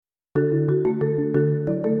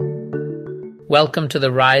Welcome to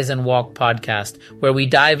the Rise and Walk podcast, where we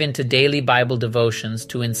dive into daily Bible devotions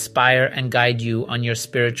to inspire and guide you on your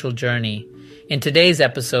spiritual journey. In today's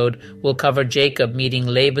episode, we'll cover Jacob meeting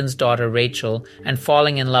Laban's daughter Rachel and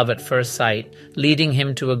falling in love at first sight, leading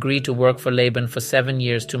him to agree to work for Laban for 7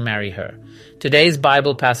 years to marry her. Today's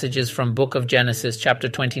Bible passage is from Book of Genesis, chapter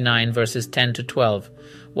 29, verses 10 to 12.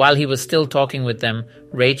 While he was still talking with them,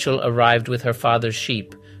 Rachel arrived with her father's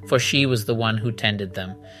sheep, for she was the one who tended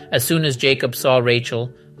them. As soon as Jacob saw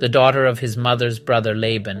Rachel, the daughter of his mother's brother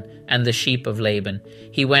Laban, and the sheep of Laban,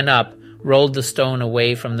 he went up, rolled the stone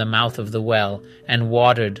away from the mouth of the well, and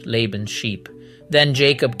watered Laban's sheep. Then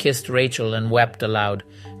Jacob kissed Rachel and wept aloud.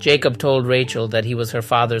 Jacob told Rachel that he was her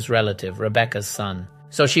father's relative, Rebekah's son.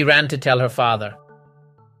 So she ran to tell her father.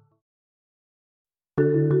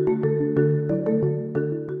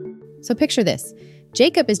 So picture this.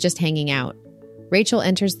 Jacob is just hanging out. Rachel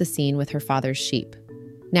enters the scene with her father's sheep.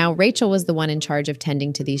 Now, Rachel was the one in charge of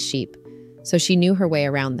tending to these sheep, so she knew her way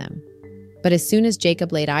around them. But as soon as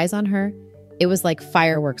Jacob laid eyes on her, it was like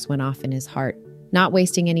fireworks went off in his heart. Not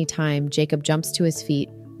wasting any time, Jacob jumps to his feet,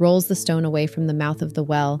 rolls the stone away from the mouth of the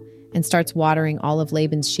well, and starts watering all of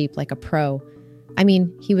Laban's sheep like a pro. I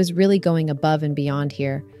mean, he was really going above and beyond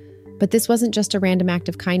here. But this wasn't just a random act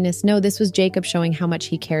of kindness. No, this was Jacob showing how much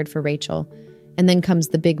he cared for Rachel. And then comes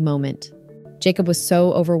the big moment. Jacob was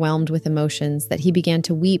so overwhelmed with emotions that he began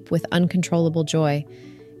to weep with uncontrollable joy.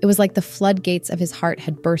 It was like the floodgates of his heart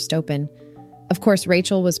had burst open. Of course,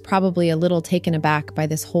 Rachel was probably a little taken aback by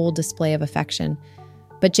this whole display of affection.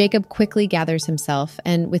 But Jacob quickly gathers himself,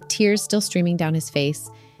 and with tears still streaming down his face,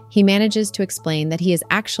 he manages to explain that he is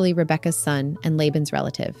actually Rebekah's son and Laban's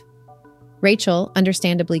relative. Rachel,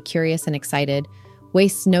 understandably curious and excited,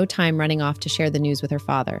 wastes no time running off to share the news with her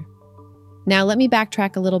father. Now, let me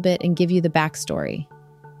backtrack a little bit and give you the backstory.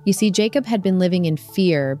 You see, Jacob had been living in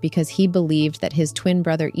fear because he believed that his twin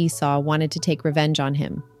brother Esau wanted to take revenge on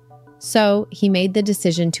him. So, he made the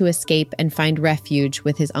decision to escape and find refuge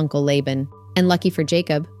with his uncle Laban. And lucky for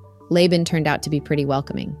Jacob, Laban turned out to be pretty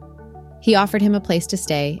welcoming. He offered him a place to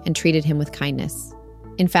stay and treated him with kindness.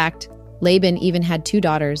 In fact, Laban even had 2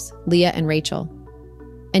 daughters, Leah and Rachel.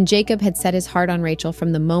 And Jacob had set his heart on Rachel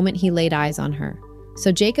from the moment he laid eyes on her. So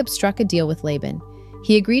Jacob struck a deal with Laban.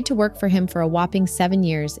 He agreed to work for him for a whopping 7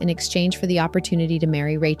 years in exchange for the opportunity to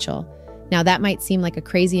marry Rachel. Now that might seem like a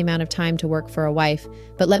crazy amount of time to work for a wife,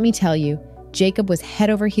 but let me tell you, Jacob was head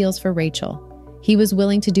over heels for Rachel. He was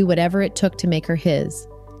willing to do whatever it took to make her his.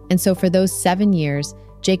 And so for those 7 years,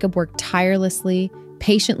 Jacob worked tirelessly,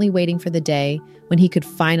 patiently waiting for the day when he could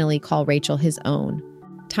finally call Rachel his own.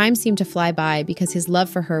 Time seemed to fly by because his love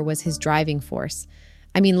for her was his driving force.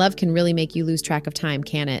 I mean, love can really make you lose track of time,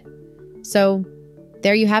 can't it? So,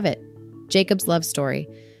 there you have it. Jacob's love story.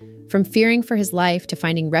 From fearing for his life to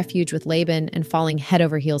finding refuge with Laban and falling head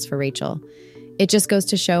over heels for Rachel. It just goes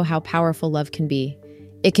to show how powerful love can be.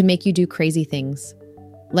 It can make you do crazy things,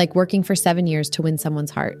 like working for 7 years to win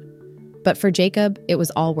someone's heart. But for Jacob, it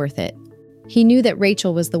was all worth it. He knew that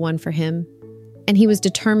Rachel was the one for him, and he was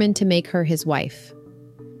determined to make her his wife.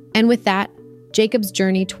 And with that, Jacob's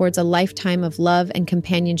journey towards a lifetime of love and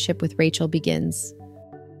companionship with Rachel begins.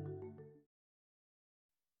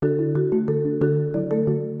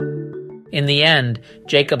 In the end,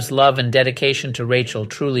 Jacob's love and dedication to Rachel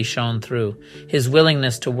truly shone through. His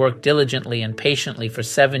willingness to work diligently and patiently for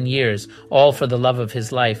 7 years, all for the love of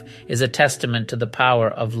his life, is a testament to the power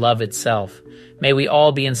of love itself. May we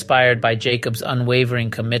all be inspired by Jacob's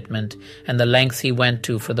unwavering commitment and the lengths he went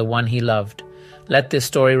to for the one he loved. Let this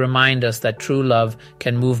story remind us that true love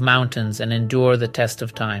can move mountains and endure the test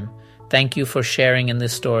of time. Thank you for sharing in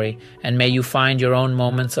this story, and may you find your own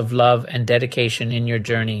moments of love and dedication in your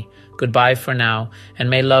journey. Goodbye for now, and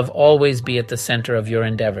may love always be at the center of your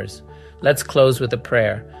endeavors. Let's close with a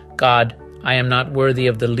prayer. God, I am not worthy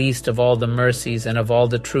of the least of all the mercies and of all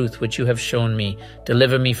the truth which you have shown me.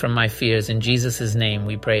 Deliver me from my fears. In Jesus' name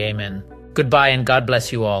we pray, amen. Goodbye, and God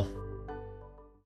bless you all.